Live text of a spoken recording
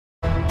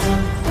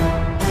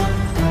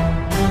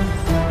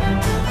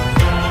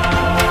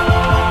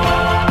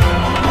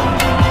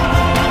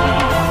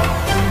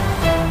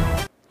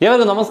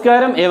ഏവർക്കും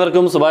നമസ്കാരം.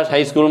 ഏവർക്കും സുഭാഷ്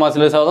ഹൈസ്കൂൾ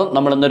മാസിലേക്ക് സ്വാഗതം.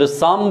 നമ്മൾ ഇന്നൊരു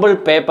സാമ്പിൾ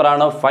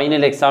പേപ്പറാണ്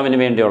ഫൈനൽ എക്സാമിന്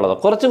വേണ്ടിയുള്ളത്.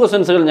 കുറച്ച്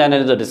ക്വസ്റ്റ്യൻസുകൾ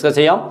ഞാനിത് ഡിസ്കസ്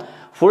ചെയ്യാം.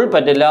 ഫുൾ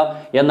പറ്റില്ല,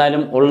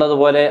 എന്നാലും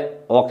ഉള്ളതുപോലെ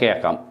ഓക്കെ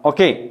ആക്കാം.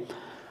 ഓക്കെ,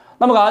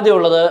 നമുക്ക് ആദ്യം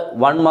ഉള്ളത്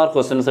 1 മാർക്ക്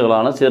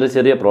ക്വസ്റ്റ്യൻസുകളാണ്. ചെറിയ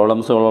ചെറിയ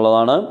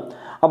പ്രോബ്ലംസുകളുള്ളതാണ്.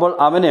 അപ്പോൾ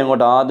അവനെ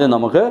അങ്ങോട്ട് ആദ്യം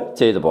നമുക്ക്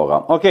ചെയ്തു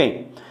പോകാം. ഓക്കെ,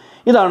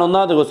 ഇതാണ്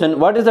ഒന്നാമത്തെ question.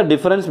 What is the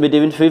difference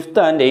between 5th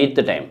and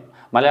 8th time?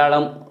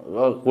 Malayalam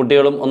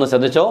കുട്ടികളും ഒന്ന്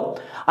ശ്രദ്ധിച്ചോ.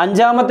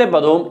 5ാമത്തെ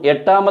പദവും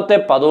 8ാമത്തെ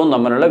പദവും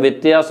തമ്മിലുള്ള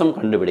വ്യത്യാസം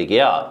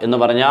കണ്ടുപിടിക്കുക എന്ന്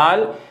പറഞ്ഞാൽ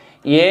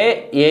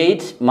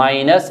A8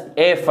 മൈനസ്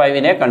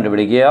A5നെ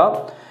കണ്ടുപിടിക്കുക.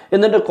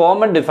 എന്നിട്ട്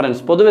കോമൺ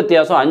ഡിഫറൻസ്,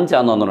 പൊതുവ്യത്യാസം 5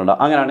 ആണെന്ന് തോന്നുന്നുണ്ട്.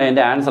 അങ്ങനെയാണ്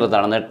എൻ്റെ ആൻസർ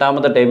എത്താണെന്ന്.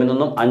 8ാമത്തെ ടൈമിൽ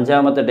നിന്നും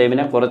 5ാമത്തെ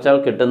ടൈമിനെ കുറച്ചാൽ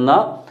കിട്ടുന്ന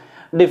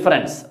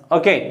ഡിഫറൻസ്.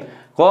 ഓക്കെ,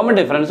 കോമൺ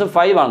ഡിഫറൻസ്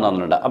 5 ആണെന്ന്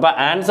തോന്നുന്നുണ്ട്. അപ്പോൾ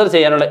ആൻസർ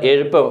ചെയ്യാനുള്ള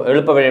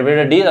എളുപ്പ വഴി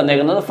ഡി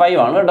തന്നേക്കുന്നത് 5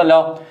 ആണ്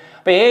കേട്ടല്ലോ.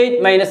 അപ്പോൾ A8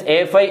 മൈനസ്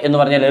A5 എന്ന്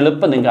പറഞ്ഞാൽ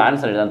എളുപ്പം നിങ്ങൾക്ക്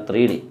ആൻസർ എഴുതാൻ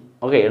 3D.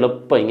 ഓക്കെ,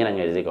 എളുപ്പം ഇങ്ങനെ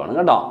അങ്ങ് എഴുതിക്കോണം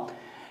കേട്ടോ.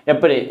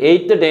 എപ്പോഴും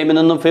 8th ടൈമിൽ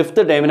നിന്നും 5th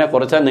ടൈമിനെ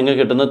കുറച്ചാൽ നിങ്ങൾക്ക്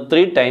കിട്ടുന്നത്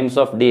 3 ടൈംസ്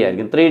ഓഫ് ഡി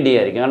ആയിരിക്കും. 3D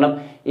ആയിരിക്കും. കാരണം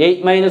 8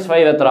 മൈനസ്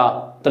 5 എത്ര?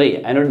 3.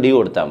 അതിനോട് ഡി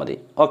കൊടുത്താൽ മതി.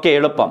 ഓക്കെ,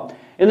 എളുപ്പം.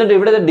 എന്നിട്ട്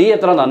ഇവിടുത്തെ ഡി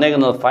എത്ര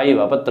തന്നേക്കുന്നത്? 5.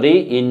 അപ്പോൾ 3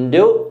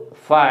 ×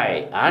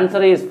 5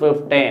 ആൻസർ ഈസ്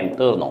 15.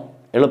 തീർന്നു,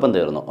 എളുപ്പം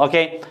തീർന്നു.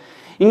 ഓക്കെ,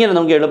 ഇങ്ങനെ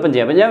നമുക്ക് എളുപ്പം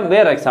ചെയ്യാം. അപ്പം ഞാൻ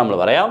വേറെ എക്സാമ്പിൾ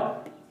പറയാം.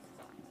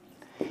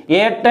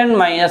 A10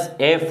 മൈനസ്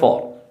A4,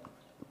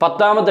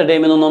 10ാമത്തെ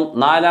ടൈമിൽ നിന്നും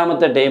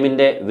 4ാമത്തെ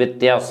ടൈമിൻ്റെ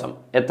വ്യത്യാസം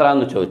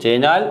എത്രയെന്ന് ചോദിച്ചു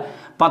കഴിഞ്ഞാൽ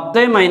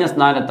 10 മൈനസ്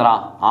 4 എത്ര?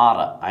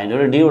 6.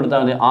 അതിനൊരു ഡി കൊടുത്താൽ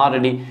മതി.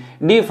 6D.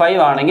 ഡി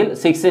 5 ആണെങ്കിൽ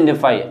 6 ×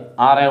 5,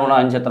 6 ×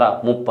 5 എത്ര?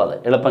 30.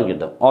 എളുപ്പം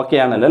കിട്ടും. ഓക്കെ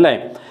ആണല്ലോ അല്ലേ?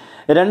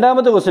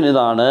 രണ്ടാമത്തെ ക്വസ്റ്റ്യൻ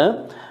ഇതാണ്.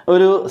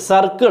 ഒരു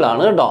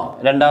സർക്കിളാണ് കേട്ടോ.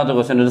 രണ്ടാമത്തെ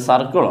ക്വസ്റ്റ്യൻ ഒരു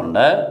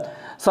സർക്കിളുണ്ട്.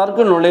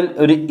 സർക്കിളിനുള്ളിൽ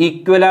ഒരു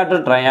ഈക്വലാറ്റർ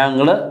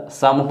ട്രയാങ്കിൾ,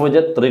 സമഭുജ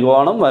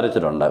ത്രികോണം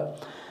വരച്ചിട്ടുണ്ട്.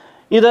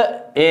 ഇത്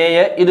എ,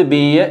 ഇത്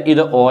ബി,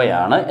 ഇത് ഒ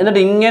ആണ്.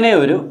 എന്നിട്ട് ഇങ്ങനെ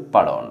ഒരു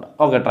പടമുണ്ട്.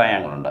 ഓക്കെ,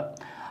 ട്രയാങ്കിൾ ഉണ്ട്.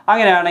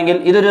 അങ്ങനെയാണെങ്കിൽ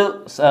ഇതൊരു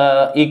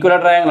ഈക്വൽ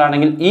ട്രയാങ്കിൾ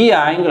ആണെങ്കിൽ ഈ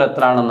ആംഗിൾ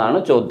എത്ര ആണെന്നാണ്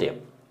ചോദ്യം.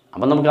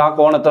 അപ്പം നമുക്ക് ആ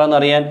കോൺ എത്രയെന്ന്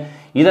അറിയാൻ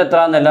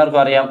ഇതെത്രയെന്ന്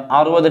എല്ലാവർക്കും അറിയാം.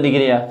 60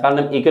 ഡിഗ്രിയാണ്.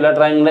 കാരണം ഈക്വൽ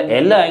ട്രയാങ്കിളിൻ്റെ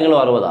എല്ലാ ആംഗിളും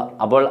 60.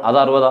 അപ്പോൾ അത്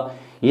 60.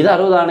 ഇത്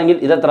 60 ആണെങ്കിൽ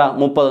ഇതെത്ര?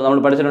 30. നമ്മൾ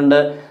പഠിച്ചിട്ടുണ്ട്.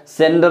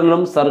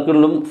 സെൻറ്ററിലും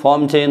സർക്കിളിലും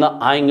ഫോം ചെയ്യുന്ന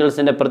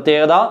ആംഗിൾസിൻ്റെ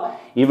പ്രത്യേകത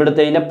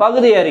ഇവിടുത്തെ ഇതിൻ്റെ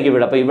പകുതിയായിരിക്കും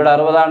ഇവിടെ. അപ്പോൾ ഇവിടെ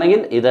 60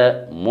 ആണെങ്കിൽ ഇത്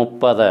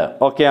 30.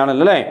 ഓക്കെ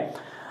ആണല്ലോ അല്ലേ?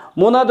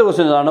 മൂന്നാമത്തെ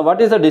ക്വസ്റ്റ്യൻ ഇതാണ്.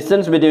 What is the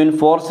distance between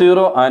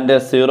 40 and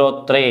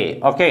 03?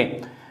 Okay,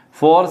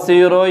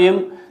 40യും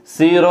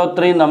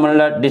 03യും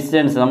തമ്മിലുള്ള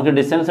ഡിസ്റ്റൻസ്, നമുക്ക്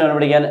ഡിസ്റ്റൻസ്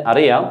കണ്ടുപിടിക്കാൻ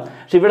അറിയാം.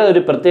 പക്ഷെ ഇവിടെ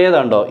ഒരു പ്രത്യേകത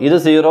ഉണ്ടോ? ഇത്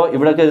 0,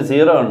 ഇവിടെയൊക്കെ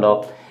 0 ഉണ്ടോ?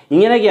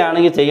 ഇങ്ങനെയൊക്കെ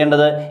ആണെങ്കിൽ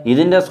ചെയ്യേണ്ടത്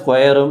ഇതിൻ്റെ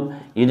സ്ക്വയറും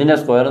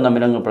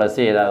തമ്മിലങ്ങ് പ്ലസ്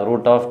ചെയ്താൽ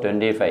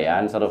 √25.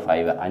 ആൻസർ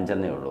 5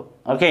 എന്നേ ഉള്ളൂ.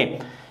 ഓക്കെ,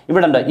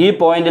 ഇവിടെ ഉണ്ട്. ഈ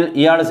പോയിന്റിൽ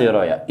ഇയാൾ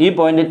 0യാ, ഈ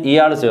പോയിന്റിൽ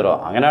ഇയാൾ 0.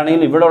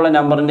 അങ്ങനെയാണെങ്കിൽ ഇവിടെയുള്ള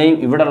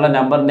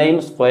നമ്പറിൻ്റെയും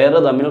സ്ക്വയർ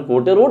തമ്മിൽ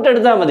കൂട്ടി റൂട്ട്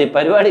എടുത്താൽ മതി.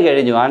 പരിപാടി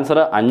കഴിഞ്ഞു. ആൻസർ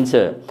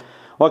 5.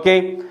 ഓക്കെ,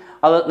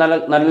 അത്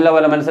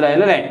നല്ലപോലെ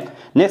മനസ്സിലായല്ലേ?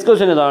 നെക്സ്റ്റ്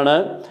ക്വസ്റ്റ്യൻ ഇതാണ്.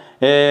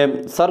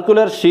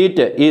 Circular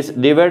sheet is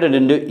divided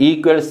into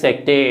equal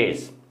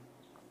sectors.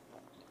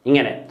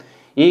 ഇങ്ങനെ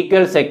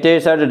ഈക്വൽ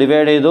സെക്ടേഴ്സ് ആയിട്ട്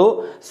ഡിവൈഡ് ചെയ്തു.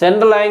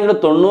 Central angle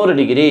 90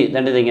 degree.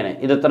 ഇതിങ്ങനെ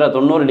ഇത് എത്ര?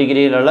 90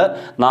 ഡിഗ്രിയിലുള്ള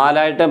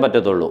 4ആയിട്ടേ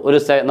പറ്റത്തുള്ളൂ.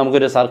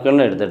 നമുക്കൊരു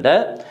സർക്കിളിനെ എടുത്തിട്ട്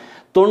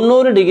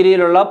 90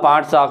 ഡിഗ്രിയിലുള്ള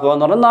പാർട്സ് ആക്കുക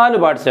എന്ന് പറഞ്ഞാൽ 4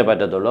 പാർട്സേ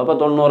പറ്റത്തുള്ളൂ. അപ്പോൾ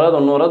 90,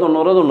 90,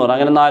 90, 90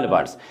 അങ്ങനെ 4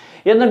 പാർട്സ്.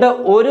 എന്നിട്ട്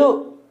ഒരു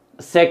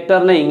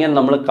സെക്ടറിനെ ഇങ്ങനെ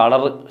നമ്മൾ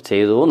കളർ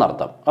ചെയ്തു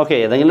എന്നർത്ഥം. ഓക്കെ,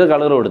 ഏതെങ്കിലും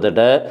കളർ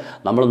കൊടുത്തിട്ട്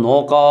നമ്മൾ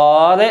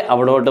നോക്കാതെ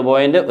അവിടോട്ട്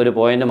ഒരു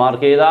പോയിന്റ്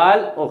മാർക്ക് ചെയ്താൽ,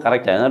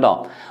 കറക്റ്റ് ആയിരുന്നു കേട്ടോ,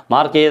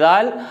 മാർക്ക്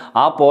ചെയ്താൽ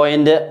ആ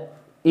പോയിന്റ്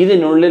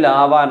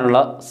ഇതിനുള്ളിലാവാനുള്ള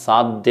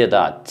സാധ്യത,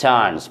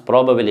 ചാൻസ്,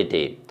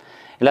 പ്രോബബിലിറ്റി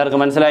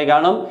എല്ലാവർക്കും മനസ്സിലായി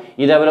കാണും.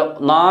 ഇതേപോലെ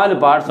 4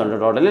 പാർട്സ് ഉണ്ട്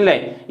ടോട്ടൽ അല്ലേ?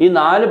 ഈ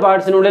 4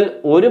 പാർട്സിനുള്ളിൽ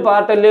ഒരു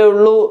പാർട്ടല്ലേ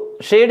ഉള്ളൂ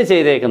ഷെയ്ഡ്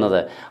ചെയ്തേക്കുന്നത്.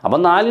 അപ്പം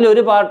 4ൽ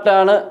ഒരു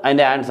പാർട്ടാണ്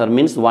അതിൻ്റെ ആൻസർ.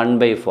 മീൻസ്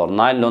 1/4.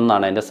 4ൽ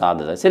 1 അതിൻ്റെ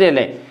സാധ്യത.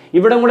 ശരിയല്ലേ?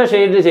 ഇവിടെ കൂടെ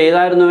ഷെയ്ഡ്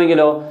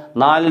ചെയ്തായിരുന്നുവെങ്കിലോ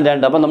 4ൽ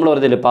 2. അപ്പം നമ്മൾ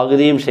പറഞ്ഞില്ലേ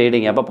പകുതിയും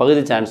ഷെയ്ഡിങ്. അപ്പോൾ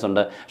പകുതി ചാൻസ്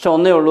ഉണ്ട്. പക്ഷെ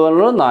 1 ഉള്ളൂ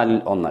 4ൽ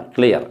 1.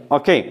 ക്ലിയർ?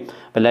 ഓക്കെ,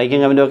 അപ്പോൾ ലൈക്കും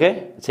കമൻറ്റും ഒക്കെ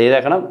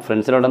ചെയ്തേക്കണം.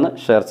 ഫ്രണ്ട്സിനോടൊന്ന്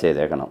ഷെയർ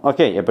ചെയ്തേക്കണം.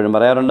 ഓക്കെ, എപ്പോഴും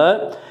പറയാറുണ്ട്.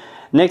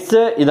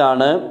 നെക്സ്റ്റ്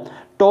ഇതാണ്.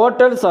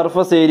 Total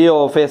surface area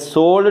of A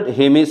solid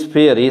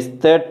hemisphere is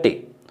 30.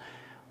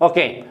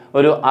 Okay,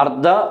 ഒരു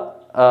അർദ്ധ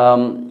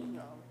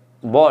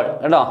ബോൾ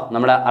കേട്ടോ,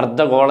 നമ്മുടെ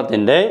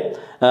അർദ്ധഗോളത്തിൻ്റെ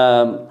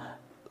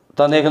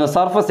തന്നേക്കുന്ന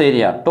surface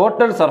area,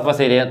 total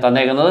surface area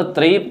തന്നേക്കുന്നത്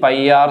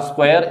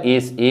 3πr²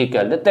 is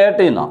equal to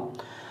 30 എന്നാണ്.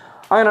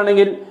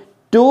 അങ്ങനെയാണെങ്കിൽ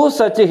 2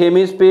 such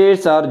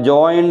hemispheres R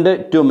joined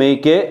to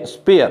make A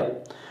sphere.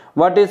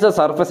 What is the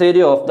surface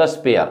area of the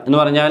sphere എന്ന്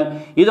പറഞ്ഞാൽ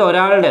ഇത്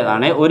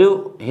ഒരാളുടേതാണ്, ഒരു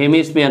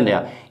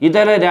ഹെമിസ്ഫിയറിൻ്റെയാണ്.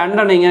 ഇതിലെ 2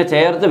 എണ്ണം ഇങ്ങനെ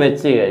ചേർത്ത്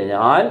വെച്ച്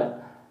കഴിഞ്ഞാൽ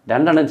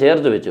 2 എണ്ണം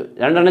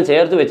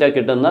ചേർത്ത് വെച്ചാൽ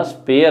കിട്ടുന്ന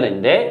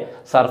സ്പിയറിൻ്റെ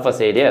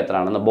സർഫസ് ഏരിയ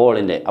എത്രയാണെന്ന്,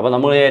 ബോളിൻ്റെ. അപ്പോൾ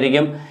നമ്മൾ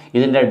വിചാരിക്കും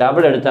ഇതിൻ്റെ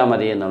ഡബിൾ എടുത്താൽ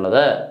മതി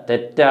എന്നുള്ളത്.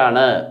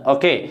 തെറ്റാണ്.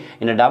 ഓക്കെ,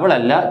 ഇതിൻ്റെ ഡബിൾ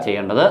അല്ല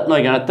ചെയ്യേണ്ടത്.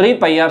 നോക്കിയാണ്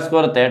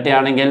 3πr² 30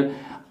 ആണെങ്കിൽ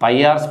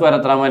πr²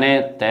 എത്ര മോനെ?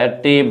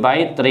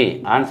 30/3.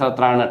 ആൻസർ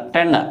എത്രയാണ്?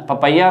 10. അപ്പോൾ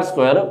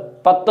πr²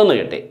 10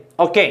 കിട്ടി.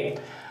 ഓക്കെ,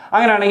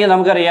 അങ്ങനെയാണെങ്കിൽ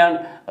നമുക്കറിയാം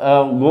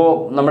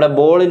നമ്മുടെ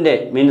ബോളിൻ്റെ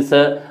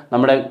മീൻസ്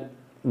നമ്മുടെ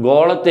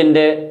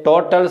ഗോളത്തിൻ്റെ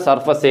ടോട്ടൽ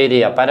സർഫസ്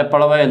ഏരിയ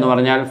പരപ്പളവ് എന്ന്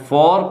പറഞ്ഞാൽ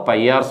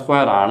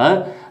 4πr² ആണ്.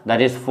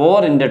 That is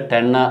 4 ×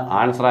 10.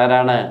 ആൻസർ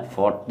ആരാണ്?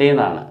 14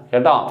 ആണ്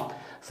കേട്ടോ.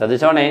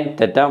 ശ്രദ്ധിച്ചോണേ,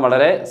 തെറ്റാൻ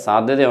വളരെ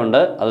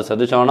സാധ്യതയുണ്ട്, അത്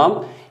ശ്രദ്ധിച്ചോണം.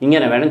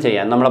 ഇങ്ങനെ വേണം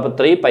ചെയ്യാൻ. നമ്മളപ്പോൾ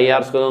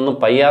 3πr² നിന്നും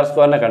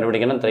πr²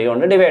 കണ്ടുപിടിക്കണം. 3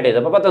 കൊണ്ട് ഡിവൈഡ് ചെയ്ത്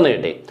അപ്പോൾ 10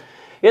 കിട്ടി.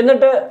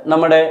 എന്നിട്ട്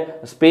നമ്മുടെ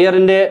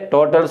സ്പിയറിൻ്റെ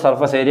total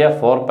surface area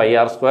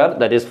 4πr²,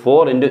 that is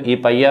 4 × ഈ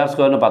πr²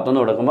 10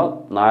 കൊടുക്കുമ്പോൾ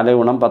 4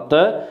 ×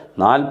 10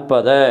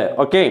 40.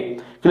 Okay,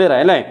 clear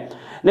ആയല്ലേ?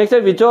 Next,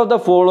 which of the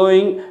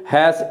following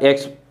has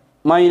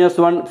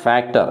x-1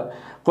 factor?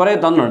 കുറേ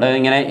തന്നുണ്ട്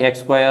ഇങ്ങനെ x²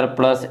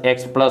 + x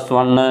 +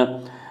 1,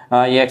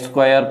 x²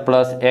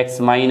 + x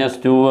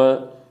 - 2,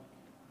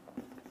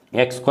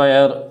 x²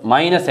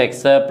 - x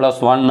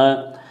 + 1,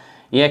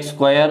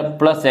 x²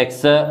 + x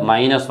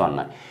 -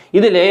 1.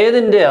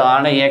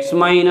 ഇതിലേതിൻ്റെയാണ്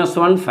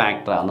x-1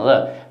 factor ആകുന്നത്?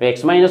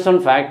 x-1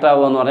 ഫാക്ടർ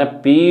ആകുക എന്ന് പറഞ്ഞാൽ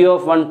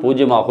P(1)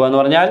 0 ആക്കുക എന്ന്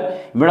പറഞ്ഞാൽ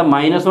ഇവിടെ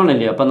 -1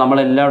 ഇല്ലേ, അപ്പം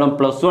നമ്മളെല്ലാവരും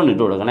 +1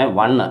 ഇട്ട് കൊടുക്കണേ.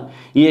 1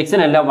 ഈ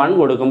എക്സിനെല്ലാം 1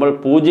 കൊടുക്കുമ്പോൾ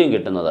 0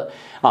 കിട്ടുന്നത്.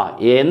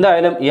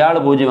 എന്തായാലും ഇയാൾ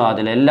 0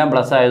 ആകത്തില്ല, എല്ലാം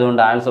പ്ലസ്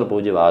ആയതുകൊണ്ട് ആൻസർ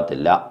 0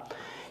 ആകത്തില്ല.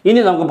 ഇനി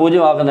നമുക്ക്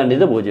 0 ആക്കുന്നുണ്ട്,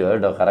 ഇത് 0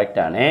 കേട്ടോ,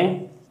 കറക്റ്റാണേ.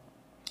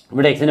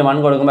 ഇവിടെ എക്സിന് 1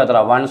 കൊടുക്കുമ്പോൾ എത്ര?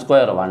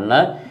 1² 1.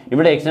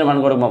 ഇവിടെ എക്സിന് 1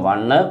 കൊടുക്കുമ്പോൾ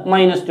 1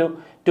 -2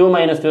 2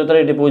 - 2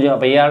 3 0.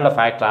 അപ്പോൾ ഇയാളുടെ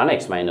ഫാക്ടറാണ്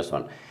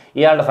x-1.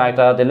 ഇയാളുടെ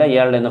ഫാക്ടർ ആകത്തില്ല,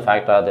 ഇയാളുടെ ഒന്നും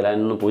ഫാക്ടർ ആകത്തില്ല,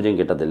 അതിനൊന്നും 0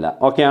 കിട്ടത്തില്ല.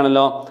 ഓക്കെ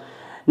ആണല്ലോ.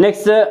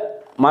 നെക്സ്റ്റ്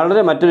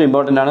വളരെ മറ്റൊരു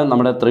ഇമ്പോർട്ടൻ്റ് ആണ്,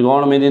 നമ്മുടെ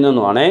ത്രികോണമിതിയിൽ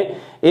നിന്നുമാണ്.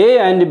 A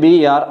and B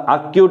R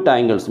acute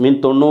angles, മീൻ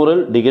 90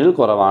 ഡിഗ്രിയിൽ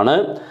കുറവാണ്.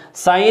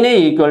 sin A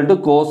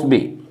 = cos B,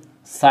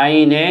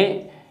 sin A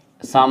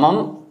 =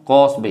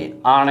 cos B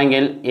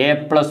ആണെങ്കിൽ A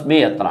 +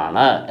 B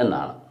എത്രയാണ്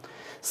എന്നാണ്.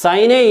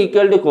 sin A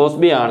 = cos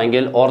B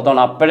ആണെങ്കിൽ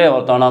ഓർത്തോണം, അപ്പോഴേ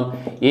ഓർത്തോണം,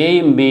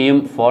 എയും ബിയും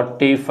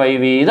 45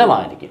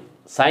 വീതമായിരിക്കും.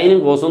 സൈനും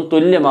കോസും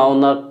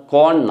തുല്യമാവുന്ന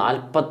കോൺ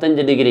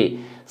 45 ഡിഗ്രി.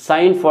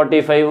 sin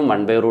 45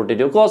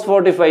 1/√2, cos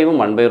 45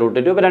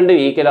 1/√2. ഇപ്പോൾ രണ്ടും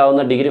ഈക്വൽ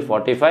ആവുന്ന ഡിഗ്രി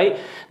 45.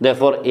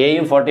 therefore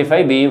എയും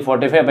 45 ബിയും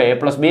 45. അപ്പോൾ A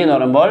 + B എന്ന്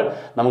പറയുമ്പോൾ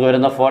നമുക്ക്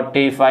വരുന്ന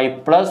 45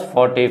 +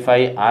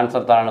 45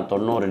 ആൻസർ താണ്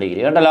 90 ഡിഗ്രി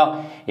കേട്ടല്ലോ.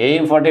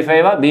 എയും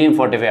 45 ബിയും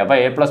 45. അപ്പോൾ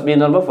A + B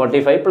എന്ന് പറയുമ്പോൾ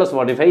 45 +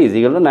 45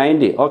 =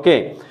 90. ഓക്കെ,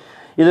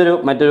 ഇതൊരു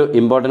മറ്റൊരു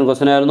ഇമ്പോർട്ടൻറ്റ്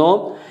ക്വസ്റ്റ്യൻ ആയിരുന്നു.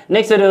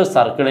 നെക്സ്റ്റ് ഒരു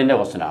സർക്കിളിൻ്റെ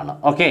ക്വസ്റ്റ്യൻ ആണ്.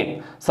 ഓക്കെ,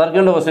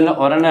 സർക്കിളിൻ്റെ ക്വസ്റ്റ്യൻ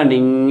ഒരെണ്ണം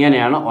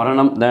ഇങ്ങനെയാണ്,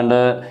 ഒരെണ്ണം ഇതാണ്ട്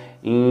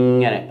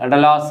ഇങ്ങനെ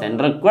കേട്ടല്ലോ,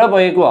 സെൻറ്ററിൽ കൂടെ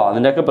പോയേക്കുക,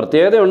 അതിൻ്റെയൊക്കെ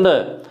പ്രത്യേകതയുണ്ട്.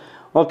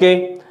 ഓക്കെ,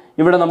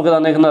 ഇവിടെ നമുക്ക്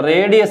തന്നേക്കുന്ന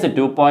റേഡിയസ്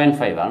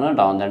 2.5 ആണ്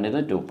കേട്ടോ. എന്താണ്ട് ഇത്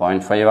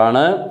 2.5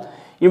 ആണ്.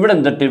 ഇവിടെ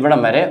തൊട്ട് ഇവിടം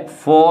വരെ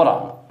 4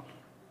 ആണ്.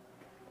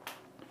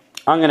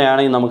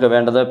 അങ്ങനെയാണെങ്കിൽ നമുക്ക്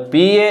വേണ്ടത്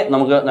PA.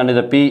 നമുക്ക്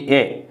ഇത്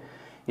PA,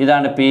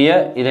 ഇതാണ് PA,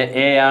 ഇത്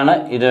A ആണ്,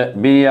 ഇത്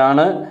B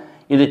ആണ്,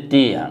 ഇത്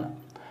T ആണ്.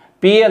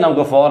 PA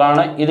നമുക്ക് 4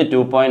 ആണ്, ഇത്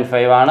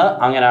 2.5 ആണ്.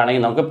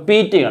 അങ്ങനെയാണെങ്കിൽ നമുക്ക്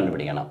PT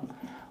കണ്ടുപിടിക്കണം.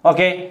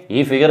 ഓക്കെ, ഈ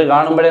ഫിഗർ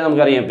കാണുമ്പോഴേ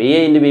നമുക്കറിയാം PA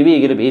 × BB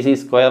 =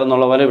 BC²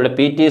 എന്നുള്ള പോലെ ഇവിടെ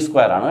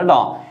PT² ആണ് കേട്ടോ.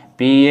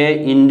 PA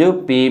 ×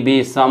 PB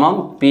 =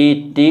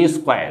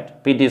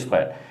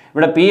 PT².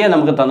 ഇവിടെ PA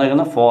നമുക്ക്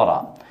തന്നിരിക്കുന്നത് 4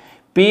 ആണ്.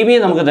 PB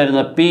നമുക്ക്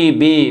തരുന്നത്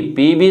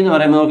PB എന്ന്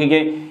പറയുമ്പോൾ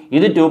നോക്കിക്കേ,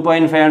 ഇത്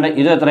 2.5 ഉണ്ട്,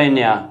 ഇത് എത്ര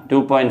തന്നെയാണ്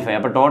 2.5.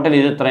 അപ്പോൾ ടോട്ടൽ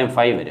ഇത് ഇത്രയും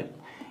 5 വരും,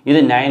 ഇത്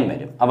 9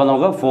 വരും. അപ്പോൾ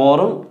നമുക്ക്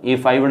 4ഉം ഈ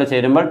 5 ഇവിടെ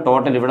ചേരുമ്പോൾ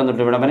ടോട്ടൽ ഇവിടെ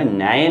തൊട്ട് ഇവിടെ വരെ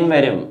 9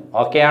 വരും.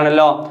 ഓക്കെ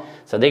ആണല്ലോ,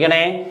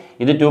 ശ്രദ്ധിക്കണേ.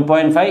 ഇത്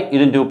 2.5,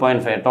 ഇതും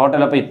 2.5,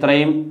 ടോട്ടൽ അപ്പോൾ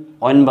ഇത്രയും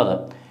 9,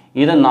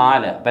 ഇത്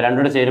 4. അപ്പോൾ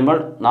രണ്ടുകൂടെ ചേരുമ്പോൾ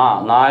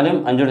 4ഉം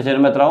 5 കൂടെ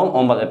ചേരുമ്പോൾ എത്ര ആവും?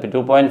 9. ഇപ്പോൾ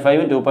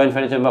 2.5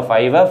 2.5 ചേരുമ്പോൾ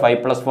 5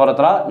 + 4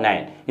 എത്ര?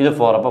 9. ഇത്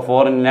 4. അപ്പോൾ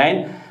 4 × 9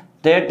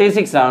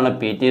 36 ആണ്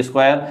PT².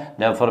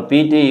 therefore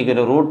PT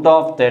 =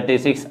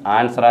 √36.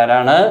 ആൻസർ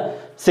ആരാണ്?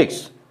 6.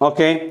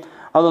 ഓക്കെ,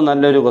 അത്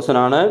നല്ലൊരു ക്വസ്റ്റൻ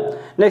ആണ്.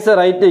 Next,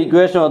 right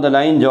equation of the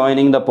line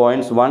joining the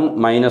points 1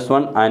 -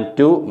 1 and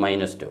 2 -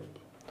 2.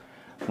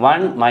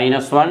 1 -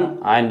 1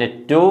 and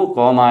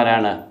 2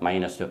 ആരാണ്?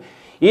 -2.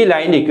 ഈ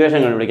ലൈൻ്റെ ഇക്വേഷൻ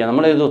കണ്ടുപിടിക്കാൻ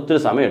നമ്മളിത് ഒത്തിരി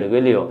സമയം എടുക്കും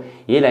ഇല്ലയോ?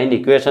 ഈ ലൈൻ്റെ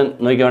ഇക്വേഷൻ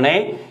നോക്കിക്കോണേ.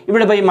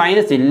 ഇവിടെ ഇപ്പോൾ ഈ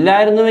മൈനസ്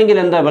ഇല്ലായിരുന്നുവെങ്കിൽ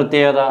എന്താ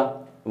പ്രത്യേകത?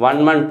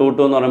 1 1 2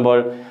 2 എന്ന് പറയുമ്പോൾ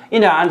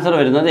ഇതിൻ്റെ ആൻസർ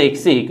വരുന്നത് x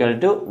 =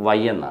 y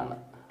എന്നാണ്.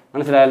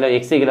 മനസ്സിലായല്ലോ?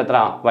 x = എത്ര?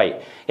 y.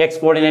 x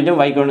കോർഡിനേറ്റും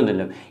y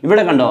കോർഡിനേറ്റും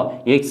ഇവിടെ കണ്ടോ,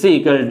 x =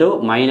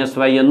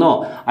 -y എന്നോ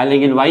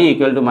അല്ലെങ്കിൽ y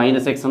 =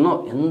 -x എന്നോ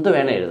എന്ത്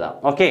വേണേൽ എഴുതാം.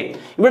 ഓക്കെ,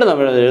 ഇവിടെ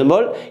നമ്മൾ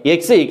എഴുതുമ്പോൾ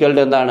x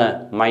 = എന്താണ്?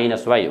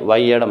 -y,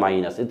 y-യുടെ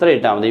മൈനസ് ഇത്ര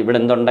ഇട്ടാൽ മതി. ഇവിടെ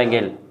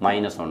എന്തുണ്ടെങ്കിൽ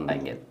മൈനസ്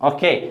ഉണ്ടെങ്കിൽ.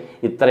 ഓക്കെ,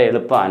 ഇത്ര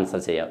എളുപ്പം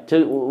ആൻസർ ചെയ്യാം,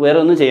 വേറെ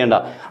ഒന്നും ചെയ്യേണ്ട.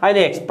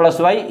 അതിന് x +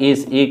 y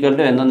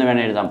 = എന്തെന്ന്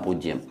വേണേൽ എഴുതാം?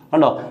 0.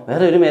 കണ്ടോ,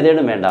 വേറെ ഒരു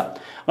മെത്തേഡും വേണ്ട.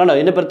 കണ്ടോ,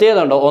 ഇതിൻ്റെ പ്രത്യേകത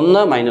ഉണ്ടോ? 1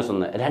 - 1 2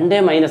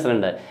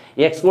 - 2.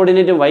 എക്സ്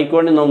കോർഡിനേറ്റും വൈ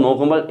കോർഡിനേറ്റും നമ്മൾ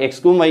നോക്കുമ്പോൾ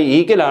എക്സും വൈ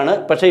ഈക്വൽ ആണ്,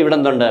 പക്ഷേ ഇവിടെ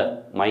എന്തുണ്ട്?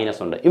 മൈനസ്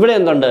ഉണ്ട്. ഇവിടെ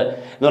എന്തുണ്ട്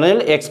എന്ന് പറഞ്ഞാൽ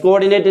എക്സ്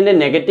കോർഡിനേറ്റിൻ്റെ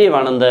നെഗറ്റീവ്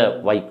ആണെന്ത്?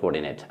 Y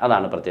coordinate.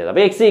 അതാണ് പ്രത്യേകത.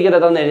 അപ്പോൾ എക്സ് ഈക്വൽ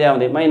എത്താന്ന് എഴുതിയാൽ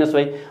മതി, -y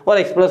ഓർ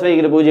x + y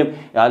 = 0.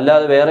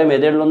 അല്ലാതെ വേറെ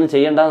മെത്തേഡിലൊന്നും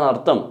ചെയ്യേണ്ടെന്ന്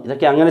അർത്ഥം.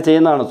 ഇതൊക്കെ അങ്ങനെ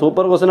ചെയ്യുന്നതാണ്.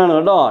 സൂപ്പർ ക്വസ്റ്റൻ ആണ്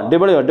കേട്ടോ,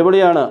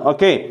 അടിപൊളിയാണ്.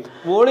 Okay,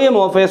 volume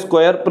of A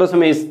square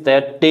prism is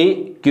 30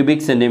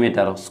 cubic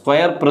centimetre.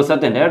 Square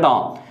പ്രിസത്തിൻ്റെ കേട്ടോ,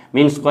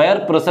 മീൻസ് സ്ക്വയർ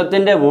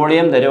പ്രിസത്തിൻ്റെ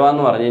വോളിയം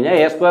തരുവാന്ന് പറഞ്ഞു കഴിഞ്ഞാൽ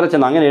A²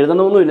 ചെന്ന് അങ്ങനെ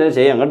എഴുതണമെന്നും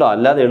ചെയ്യാം കേട്ടോ,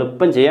 അല്ലാതെ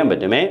എളുപ്പം ചെയ്യാൻ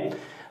പറ്റുമേ.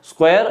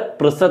 Square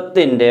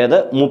പ്രിസത്തിൻ്റേത്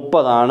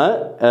 30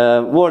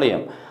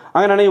 volume.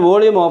 അങ്ങനെയാണെങ്കിൽ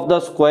volume of the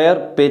square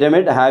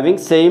pyramid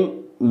having same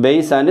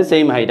base and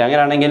same height.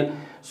 അങ്ങനെയാണെങ്കിൽ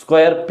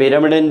സ്ക്വയർ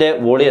പിരമിഡിൻ്റെ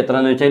വോളിയം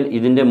എത്രയെന്ന് വെച്ചാൽ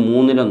ഇതിൻ്റെ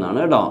 1/3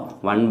 കേട്ടോ.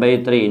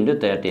 1/3 ×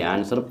 30.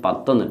 ആൻസർ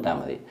 10 ഇട്ടാൽ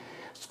മതി.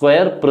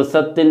 സ്ക്വയർ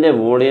പ്രിസത്തിൻ്റെ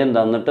വോളിയം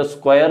തന്നിട്ട്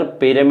സ്ക്വയർ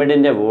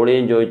പിരമിഡിൻ്റെ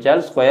വോളിയം ചോദിച്ചാൽ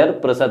സ്ക്വയർ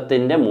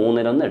പ്രിസത്തിൻ്റെ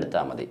 1/3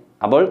 എടുത്താൽ മതി.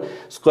 അപ്പോൾ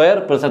സ്ക്വയർ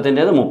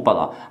പ്രിസത്തിൻ്റേത്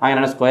 30.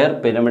 അങ്ങനെയാണ് സ്ക്വയർ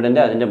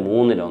പിരമിഡിൻ്റെ അതിൻ്റെ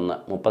 1/3.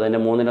 30ൻ്റെ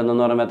 1/3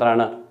 എന്ന് പറയുമ്പോൾ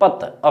എത്രയാണ്?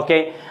 10. ഓക്കെ,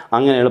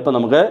 അങ്ങനെ എളുപ്പം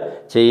നമുക്ക്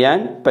ചെയ്യാൻ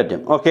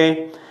പറ്റും. ഓക്കെ,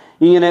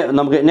 ഇങ്ങനെ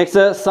നമുക്ക്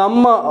next some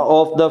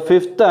of the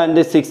 5th and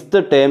 6th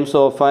terms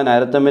of an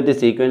arithmetic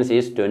sequence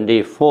is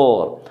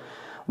 24.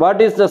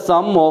 What is the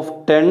sum of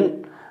 10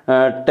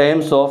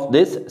 terms of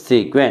this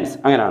sequence?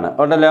 അങ്ങനെയാണ്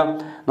ഉണ്ടല്ലോ.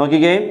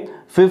 നോക്കിക്കേ,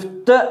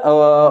 5th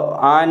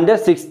and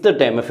 6th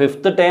term.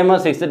 5th term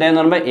 6th term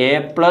എന്ന് പറയുമ്പോൾ a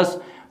 +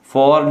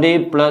 4d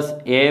 +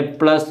 a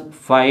 +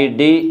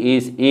 5d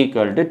is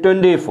equal to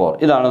 24.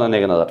 ഇതാണ്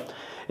തന്നിരിക്കുന്നത്.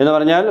 എന്ന്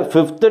പറഞ്ഞാൽ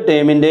 5th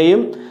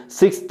ടേമിൻ്റെയും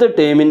 6th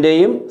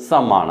ടേമിൻ്റെയും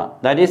സമ്മാണ്.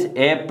 That is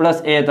a +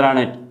 a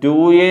എത്രയാണ്?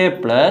 2a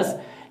 +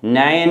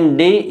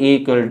 9d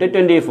equal to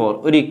 24.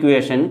 ഒരു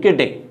ഇക്വേഷൻ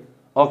കിട്ടി.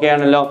 ഓക്കെ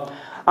ആണല്ലോ.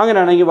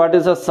 അങ്ങനെയാണെങ്കിൽ what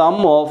is the sum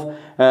of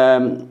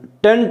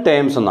 10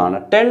 terms എന്നാണ്.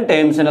 10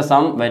 ടേംസിൻ്റെ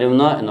സം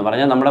വരുന്നു എന്ന്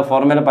പറഞ്ഞാൽ നമ്മുടെ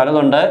ഫോർമുല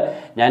പലതുണ്ട്.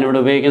 ഞാനിവിടെ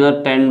ഉപയോഗിക്കുന്നത്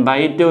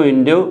 10/2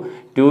 ×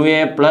 2a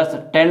 +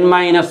 10 -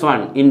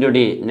 1 × d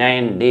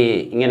 9d.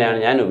 ഇങ്ങനെയാണ്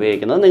ഞാൻ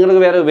ഉപയോഗിക്കുന്നത്.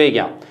 നിങ്ങൾക്ക് വേറെ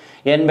ഉപയോഗിക്കാം.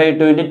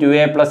 n/2 ×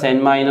 2a + n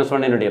 -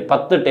 1 × d.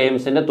 10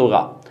 ടേംസിൻ്റെ തുക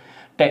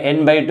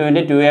n/2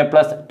 × 2a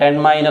 + 10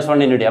 -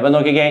 1 × d. അപ്പോൾ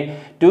നോക്കിക്കേ,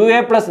 2a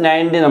 +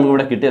 9d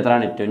നമുക്കിവിടെ കിട്ടി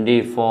എത്രയാണ്?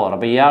 24.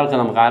 അപ്പോൾ ഇയാൾക്ക്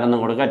നമുക്ക് ആരെന്നും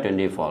കൊടുക്കുക?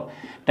 24.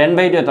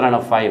 10/2 എത്രയാണ്?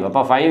 5.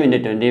 അപ്പോൾ 5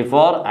 ×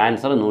 24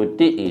 ആൻസർ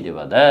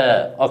 120.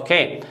 ഓക്കെ,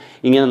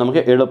 ഇങ്ങനെ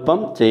നമുക്ക് എളുപ്പം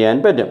ചെയ്യാൻ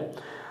പറ്റും.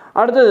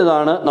 അടുത്തത്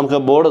ഇതാണ്. നമുക്ക്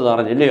ബോർഡ്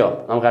നിറഞ്ഞില്ലയോ?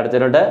 നമുക്ക്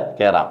അടുത്തതിലോട്ട്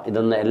കയറാം.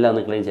 ഇതൊന്ന് എല്ലാം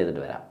ഒന്ന് ക്ലീൻ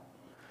ചെയ്തിട്ട് വരാം.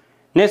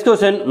 നെക്സ്റ്റ്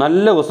ക്വസ്റ്റ്യൻ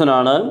നല്ല ക്വസ്റ്റ്യൻ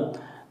ആണ്.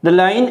 The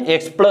line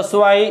x +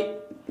 y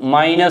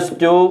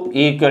 - 2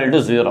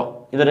 = 0.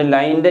 ഇതൊരു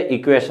ലൈനിൻ്റെ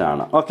ഇക്വേഷൻ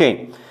ആണ്. ഓക്കെ,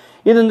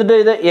 ഇത് എന്നിട്ട്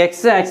ഇത്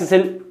എക്സ്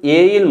ആക്സിസിൽ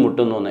എയിൽ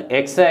മുട്ടുന്നു.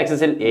 എക്സ്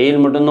ആക്സിസിൽ എയിൽ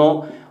മുട്ടുന്നു,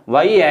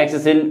 y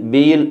ആക്സിസിൽ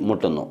ബിയിൽ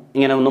മുട്ടുന്നു.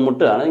 ഇങ്ങനെ ഒന്ന്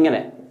മുട്ടുകയാണ്.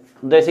 ഇങ്ങനെ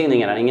ഉദ്ദേശിക്കുന്നത്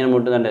ഇങ്ങനെയാണ്. ഇങ്ങനെ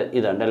മുട്ടുന്നുണ്ട്.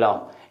 ഇതുണ്ടല്ലോ,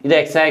 ഇത്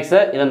എക്സ്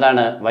ആക്സ്,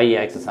 ഇതെന്താണ്? y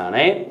ആക്സിസ്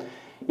ആണ്.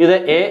 ഇത്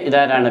എ,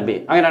 ഇതാരാണ്? ബി.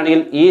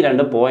 അങ്ങനെയാണെങ്കിൽ ഈ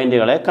 2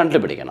 പോയിന്റുകളെ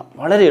കണ്ടുപിടിക്കണം.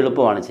 വളരെ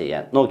എളുപ്പമാണ്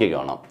ചെയ്യാൻ.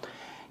 നോക്കിക്കോണം.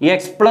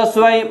 x +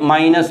 y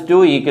 -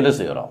 2 =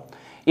 0.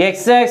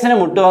 എക്സ് ആക്സിന്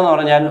മുട്ടുക എന്ന്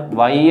പറഞ്ഞാൽ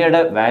വൈയുടെ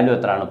വാല്യൂ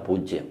എത്രയാണ്?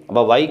 0.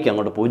 അപ്പോൾ വൈക്ക്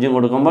അങ്ങോട്ട് 0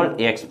 കൊടുക്കുമ്പോൾ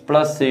x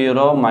 +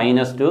 0 -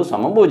 2 =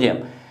 0.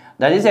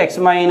 That is x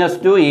 -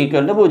 2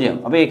 = 0.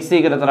 അപ്പോൾ x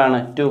 = എത്രയാണ്?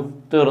 2.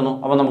 തീർന്നു.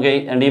 അപ്പോൾ നമുക്ക്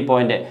ഈ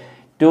പോയിന്റ്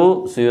 2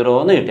 0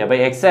 എന്ന് കിട്ടി. അപ്പോൾ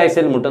എക്സ്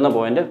ആക്സിൽ മുട്ടുന്ന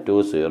പോയിന്റ് 2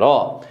 0.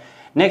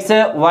 നെക്സ്റ്റ്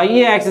വൈ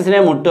ആക്സിസിനെ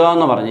മുട്ടുക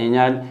എന്ന് പറഞ്ഞു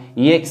കഴിഞ്ഞാൽ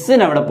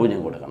എക്സിന് അവിടെ 0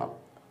 കൊടുക്കണം.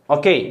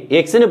 ഓക്കെ,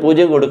 എക്സിന്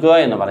 0 കൊടുക്കുക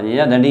എന്ന് പറഞ്ഞു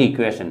കഴിഞ്ഞാൽ അതിൻ്റെ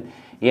ഇക്വേഷൻ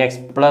x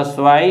 +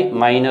 y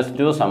 -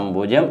 2 =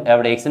 0.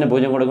 എവിടെ എക്സിന്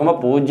 0 കൊടുക്കുമ്പോൾ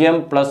 0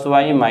 +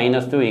 y -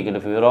 2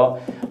 = 0,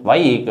 y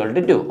 =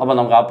 2. അപ്പോൾ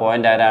നമുക്ക് ആ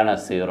പോയിന്റ് ആരാണ്?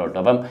 0 2.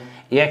 അപ്പം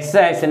എക്സ്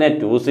ആക്സിനെ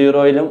 2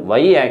 0-ലും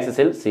y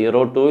ആക്സിസിൽ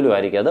 0 2-ലും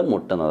ആയിരിക്കും അത്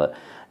മുട്ടുന്നത്.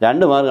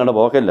 2 മാർക്ക് കണ്ട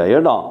പോക്കല്ല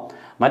കേട്ടോ.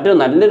 മറ്റൊരു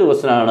നല്ലൊരു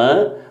ക്വസ്റ്റൻ ആണ്.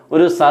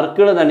 ഒരു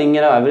സർക്കിൾ തന്നെ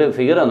ഇങ്ങനെ അവർ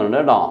ഫിഗർ തന്നുണ്ട്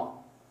കേട്ടോ.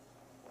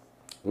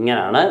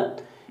 ഇങ്ങനെയാണ്.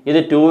 ഇത്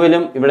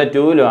 2-ലും ഇവിടെ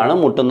 2-ലുമാണ്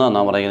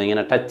മുട്ടുന്നതെന്നാണ് പറയുന്നത്.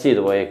 ഇങ്ങനെ ടച്ച്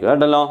ചെയ്ത് പോയേക്കുക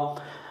കേട്ടല്ലോ.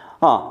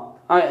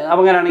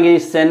 അപ്പോൾ അങ്ങനെയാണെങ്കിൽ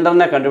ഈ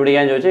സെൻറ്ററിനെ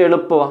കണ്ടുപിടിക്കാൻ ചോദിച്ചാൽ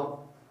എളുപ്പമാണ്.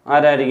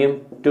 ആരായിരിക്കും?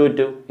 2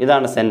 2.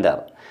 ഇതാണ് സെൻറ്റർ.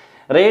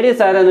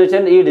 റേഡിയസ് ആരാന്ന്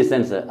വെച്ചാൽ ഈ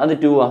ഡിസ്റ്റൻസ് അത്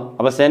 2 ആണ്.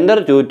 അപ്പോൾ സെൻറ്റർ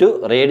 2 2,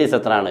 റേഡിയസ്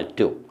എത്രയാണ്?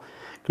 2.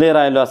 ക്ലിയർ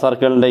ആയല്ലോ?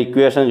 സർക്കിളിൻ്റെ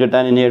ഇക്വേഷൻ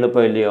കിട്ടാൻ ഇനി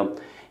എളുപ്പമില്ലയോ?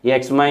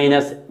 x - h² +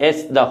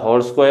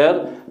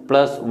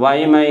 y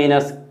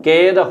 - k²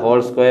 =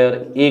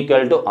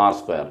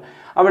 r².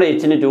 അവിടെ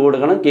എച്ചിന് 2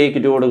 കൊടുക്കണം, കെക്ക്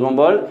 2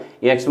 കൊടുക്കുമ്പോൾ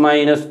x - 2²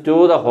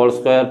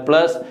 +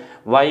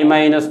 y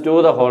 -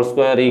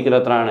 2² =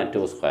 എത്രയാണ്?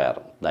 2².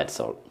 That's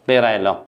all. ക്ലിയർ ആയല്ലോ?